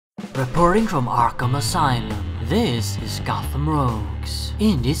Reporting from Arkham Asylum, this is Gotham Rogues.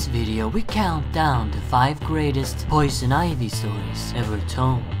 In this video we count down the 5 greatest Poison Ivy stories ever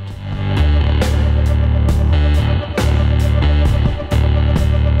told.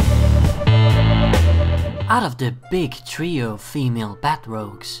 Out of the big trio of female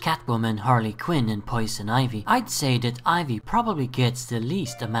Bat-Rogues, Catwoman, Harley Quinn and Poison Ivy, I'd say that Ivy probably gets the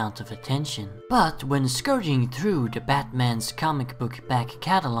least amount of attention. But when scourging through the Batman's comic book back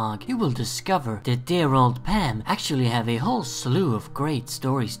catalog, you will discover that dear old Pam actually have a whole slew of great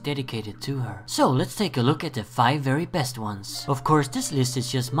stories dedicated to her. So let's take a look at the 5 very best ones. Of course, this list is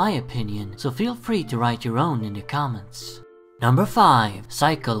just my opinion, so feel free to write your own in the comments. Number 5.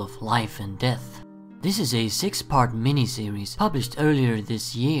 Cycle of Life and Death. This is a 6-part miniseries published earlier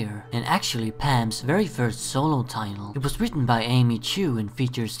this year, and actually Pam's very first solo title. It was written by Amy Chu and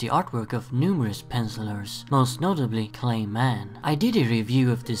features the artwork of numerous pencilers, most notably Clay Mann. I did a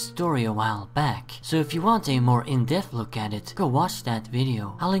review of this story a while back, so if you want a more in-depth look at it, go watch that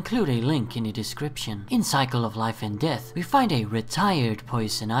video. I'll include a link in the description. In Cycle of Life and Death, we find a retired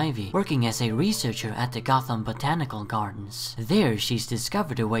Poison Ivy working as a researcher at the Gotham Botanical Gardens. There, she's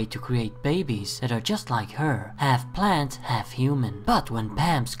discovered a way to create babies that are just like her, half plant, half human. But when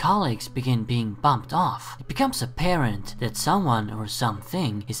Pam's colleagues begin being bumped off, it becomes apparent that someone or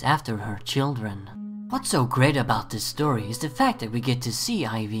something is after her children. What's so great about this story is the fact that we get to see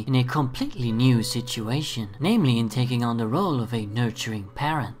Ivy in a completely new situation, namely in taking on the role of a nurturing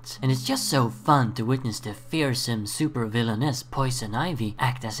parent. And it's just so fun to witness the fearsome supervillainess Poison Ivy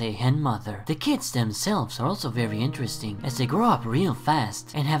act as a hen mother. The kids themselves are also very interesting, as they grow up real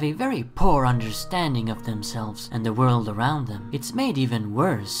fast and have a very poor understanding of themselves and the world around them. It's made even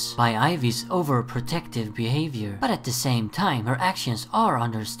worse by Ivy's overprotective behavior, but at the same time her actions are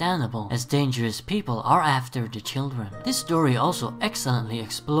understandable, as dangerous people are after the children. This story also excellently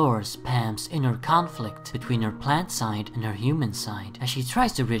explores Pam's inner conflict between her plant side and her human side, as she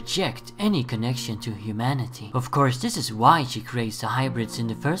tries to reject any connection to humanity. Of course, this is why she creates the hybrids in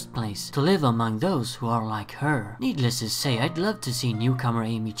the first place, to live among those who are like her. Needless to say, I'd love to see newcomer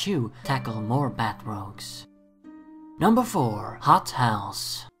Amy Chu tackle more Bat-Rogues. Number 4. Hot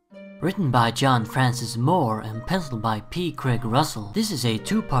House. Written by John Francis Moore and penciled by P. Craig Russell, this is a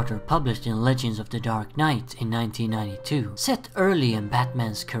 2-parter published in Legends of the Dark Knight in 1992. Set early in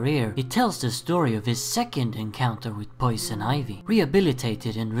Batman's career, it tells the story of his second encounter with Poison Ivy.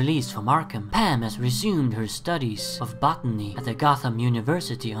 Rehabilitated and released from Arkham, Pam has resumed her studies of botany at the Gotham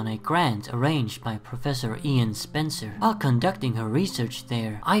University on a grant arranged by Professor Ian Spencer. While conducting her research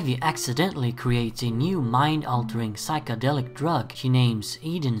there, Ivy accidentally creates a new mind-altering psychedelic drug she names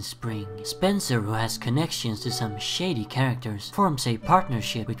Eden Spring. Spencer, who has connections to some shady characters, forms a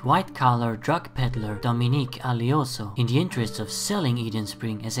partnership with white-collar drug peddler Dominique Alioso in the interest of selling Eden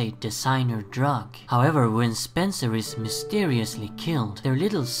Spring as a designer drug. However, when Spencer is mysteriously killed, their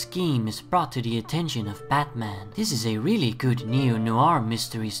little scheme is brought to the attention of Batman. This is a really good neo-noir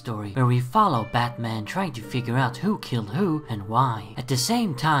mystery story where we follow Batman trying to figure out who killed who and why. At the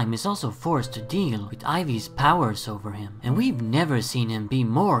same time, he's also forced to deal with Ivy's powers over him, and we've never seen him be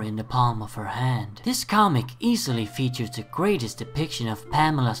more in the palm of her hand. This comic easily features the greatest depiction of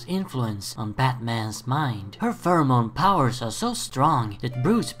Pamela's influence on Batman's mind. Her pheromone powers are so strong that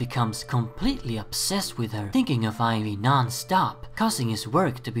Bruce becomes completely obsessed with her, thinking of Ivy non-stop, causing his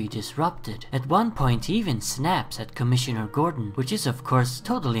work to be disrupted. At one point he even snaps at Commissioner Gordon, which is of course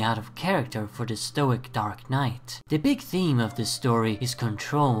totally out of character for the stoic Dark Knight. The big theme of this story is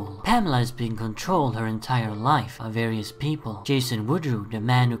control. Pamela has been controlled her entire life by various people. Jason Woodrue, the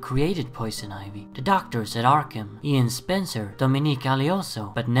man who created Poison Ivy, the doctors at Arkham, Ian Spencer, Dominique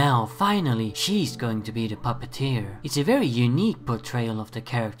Alioso, but now finally she's going to be the puppeteer. It's a very unique portrayal of the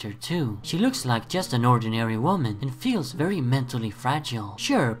character too. She looks like just an ordinary woman and feels very mentally fragile.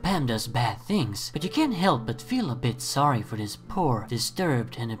 Sure, Pam does bad things, but you can't help but feel a bit sorry for this poor,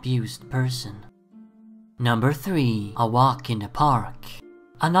 disturbed and abused person. Number 3. A Walk in the Park.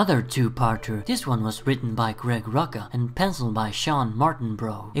 Another 2-parter. This one was written by Greg Rucka and penciled by Sean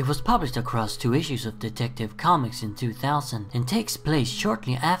Martinbrough. It was published across 2 issues of Detective Comics in 2000 and takes place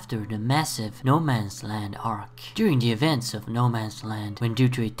shortly after the massive No Man's Land arc. During the events of No Man's Land, when due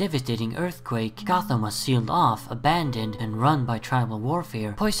to a devastating earthquake, Gotham was sealed off, abandoned, and run by tribal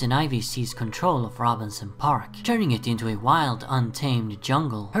warfare, Poison Ivy seized control of Robinson Park, turning it into a wild, untamed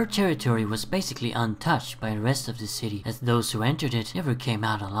jungle. Her territory was basically untouched by the rest of the city, as those who entered it never came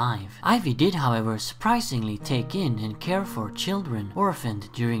out alive. Ivy did, however, surprisingly take in and care for children orphaned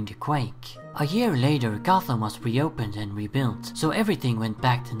during the quake. A year later, Gotham was reopened and rebuilt, so everything went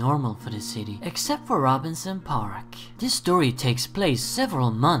back to normal for the city, except for Robinson Park. This story takes place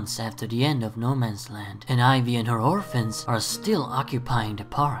several months after the end of No Man's Land, and Ivy and her orphans are still occupying the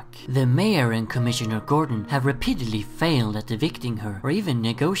park. The mayor and Commissioner Gordon have repeatedly failed at evicting her or even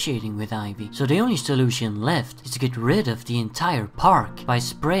negotiating with Ivy, so the only solution left is to get rid of the entire park by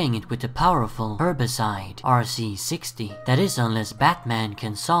spraying it with the powerful herbicide RC60. That is, unless Batman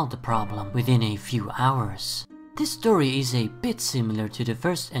can solve the problem within a few hours. This story is a bit similar to the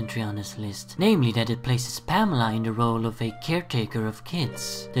first entry on this list, namely that it places Pamela in the role of a caretaker of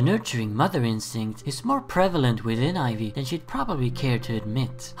kids. The nurturing mother instinct is more prevalent within Ivy than she'd probably care to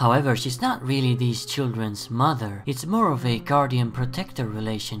admit. However, she's not really these children's mother, it's more of a guardian-protector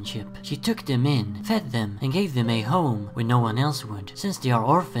relationship. She took them in, fed them, and gave them a home when no one else would. Since they are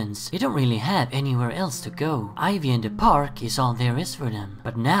orphans, they don't really have anywhere else to go. Ivy and the park is all there is for them,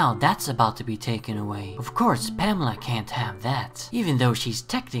 but now that's about to be taken away. Of course, Pamela can't have that. Even though she's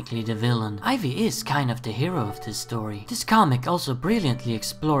technically the villain, Ivy is kind of the hero of this story. This comic also brilliantly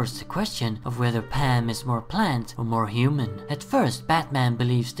explores the question of whether Pam is more plant or more human. At first, Batman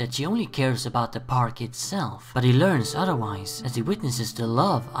believes that she only cares about the park itself, but he learns otherwise as he witnesses the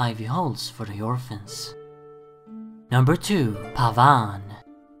love Ivy holds for the orphans. Number 2. Pavan.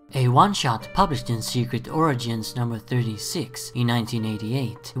 A one-shot published in Secret Origins number 36 in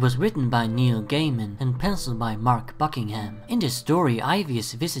 1988. It was written by Neil Gaiman and penciled by Mark Buckingham. In this story, Ivy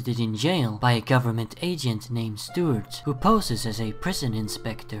is visited in jail by a government agent named Stuart, who poses as a prison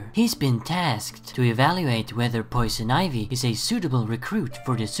inspector. He's been tasked to evaluate whether Poison Ivy is a suitable recruit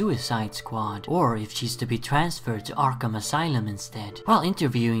for the Suicide Squad, or if she's to be transferred to Arkham Asylum instead. While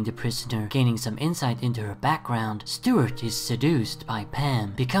interviewing the prisoner, gaining some insight into her background, Stuart is seduced by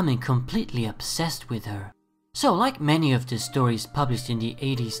Pam, becoming completely obsessed with her. So, like many of the stories published in the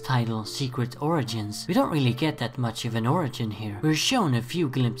 80s title Secret Origins, we don't really get that much of an origin here. We're shown a few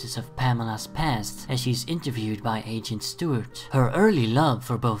glimpses of Pamela's past as she's interviewed by Agent Stewart. Her early love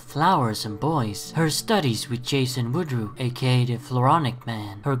for both flowers and boys, her studies with Jason Woodrue, aka the Floronic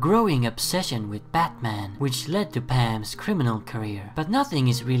Man, her growing obsession with Batman, which led to Pam's criminal career. But nothing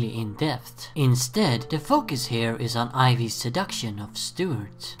is really in depth. Instead, the focus here is on Ivy's seduction of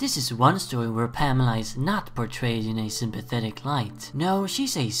Stewart. This is one story where Pamela is not portrayed in a sympathetic light. No,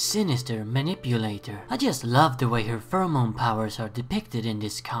 she's a sinister manipulator. I just love the way her pheromone powers are depicted in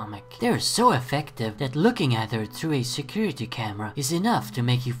this comic. They're so effective that looking at her through a security camera is enough to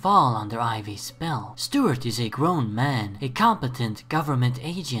make you fall under Ivy's spell. Stewart is a grown man, a competent government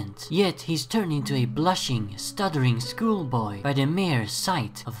agent, yet he's turned into a blushing, stuttering schoolboy by the mere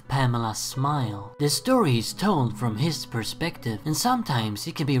sight of Pamela's smile. The story is told from his perspective, and sometimes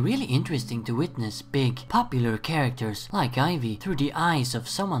it can be really interesting to witness big, popular characters like Ivy through the eyes of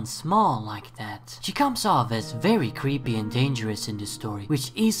someone small like that. She comes off as very creepy and dangerous in the story,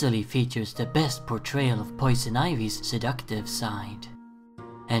 which easily features the best portrayal of Poison Ivy's seductive side.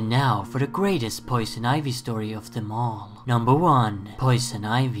 And now for the greatest Poison Ivy story of them all. Number 1. Poison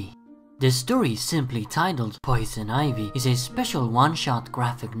Ivy. The story, simply titled Poison Ivy, is a special one-shot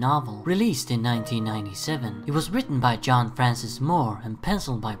graphic novel released in 1997. It was written by John Francis Moore and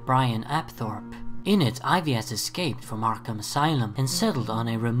penciled by Brian Apthorpe. In it, Ivy has escaped from Arkham Asylum and settled on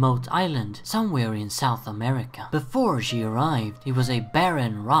a remote island somewhere in South America. Before she arrived, it was a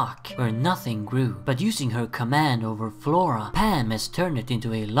barren rock where nothing grew, but using her command over flora, Pam has turned it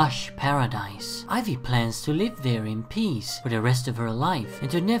into a lush paradise. Ivy plans to live there in peace for the rest of her life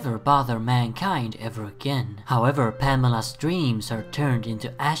and to never bother mankind ever again. However, Pamela's dreams are turned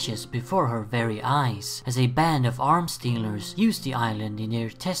into ashes before her very eyes, as a band of arms dealers use the island in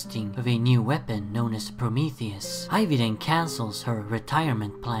their testing of a new weapon known as Prometheus. Ivy then cancels her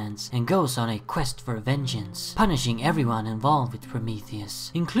retirement plans and goes on a quest for vengeance, punishing everyone involved with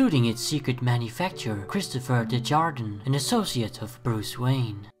Prometheus, including its secret manufacturer, Christopher Desjardins, an associate of Bruce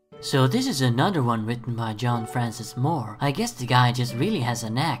Wayne. So this is another one written by John Francis Moore. I guess the guy just really has a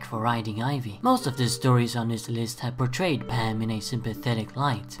knack for writing Ivy. Most of the stories on this list have portrayed Pam in a sympathetic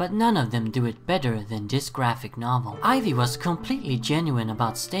light, but none of them do it better than this graphic novel. Ivy was completely genuine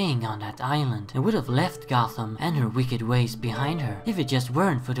about staying on that island and would have left Gotham and her wicked ways behind her if it just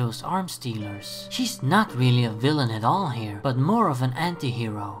weren't for those arms dealers. She's not really a villain at all here, but more of an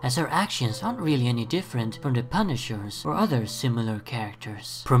anti-hero, as her actions aren't really any different from the Punishers or other similar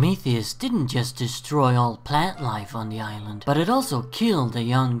characters. Prometheus didn't just destroy all plant life on the island, but it also killed a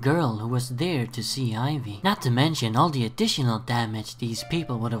young girl who was there to see Ivy. Not to mention all the additional damage these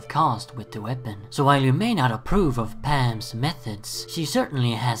people would have caused with the weapon. So while you may not approve of Pam's methods, she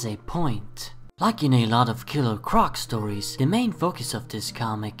certainly has a point. Like in a lot of Killer Croc stories, the main focus of this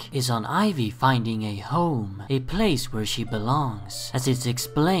comic is on Ivy finding a home, a place where she belongs, as it's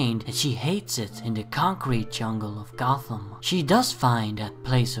explained that she hates it in the concrete jungle of Gotham. She does find that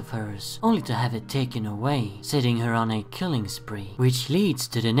place of hers, only to have it taken away, setting her on a killing spree. Which leads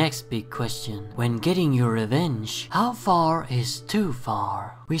to the next big question. When getting your revenge, how far is too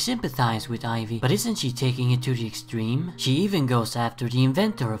far? We sympathize with Ivy, but isn't she taking it to the extreme? She even goes after the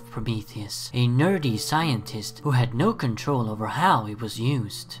inventor of Prometheus, a nerdy scientist who had no control over how it was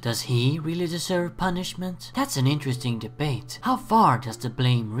used. Does he really deserve punishment? That's an interesting debate. How far does the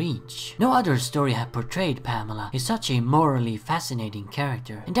blame reach? No other story had portrayed Pamela as such a morally fascinating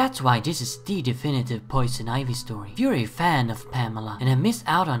character, and that's why this is the definitive Poison Ivy story. If you're a fan of Pamela and have missed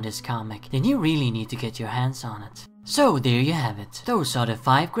out on this comic, then you really need to get your hands on it. So there you have it. Those are the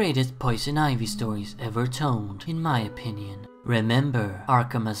 5 greatest Poison Ivy stories ever told, in my opinion. Remember,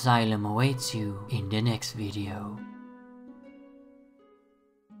 Arkham Asylum awaits you in the next video.